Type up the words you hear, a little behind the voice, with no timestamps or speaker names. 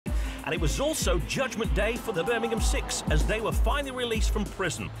And it was also Judgment Day for the Birmingham Six, as they were finally released from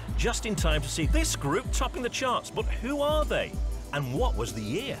prison, just in time to see this group topping the charts. But who are they? And what was the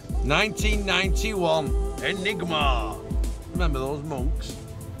year? 1991. Enigma. Remember those monks?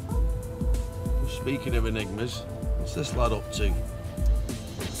 Speaking of enigmas, what's this lad up to?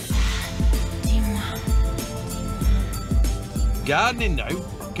 Gardening now,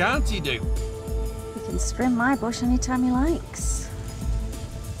 can't he do? He can trim my bush anytime he likes.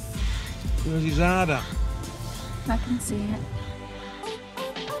 Where's his hard at? I can see it.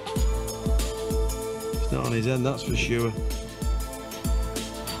 It's not on his end, that's for sure.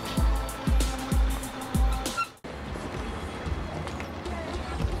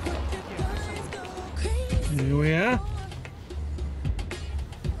 Here we are.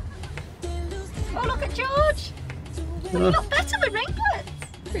 Oh, look at George! You look better with ringlets.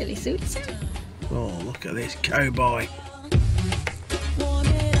 Really suits him. Oh, look at this cowboy.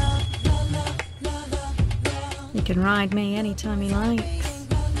 He can ride me anytime he likes.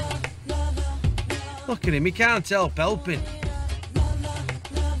 Look at him, he can't help helping.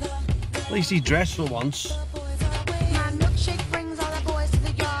 At least he's dressed for once.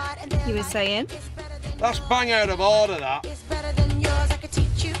 You were saying? That's bang out of order, that.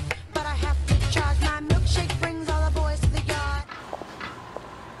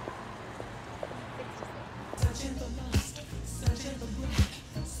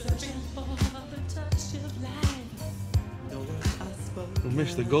 We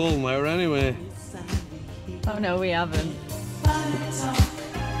missed the goal now anyway. Oh no, we haven't.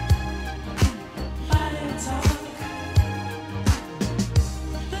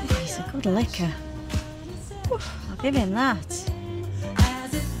 He's a good liquor. I'll give him that.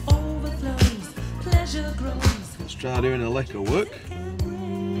 Let's try doing a liquor work.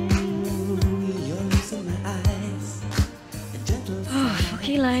 Oh,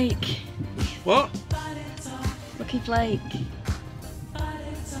 Lucky Lake. What? Lucky Flake.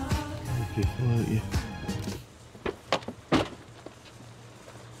 Lucky Flake, yeah.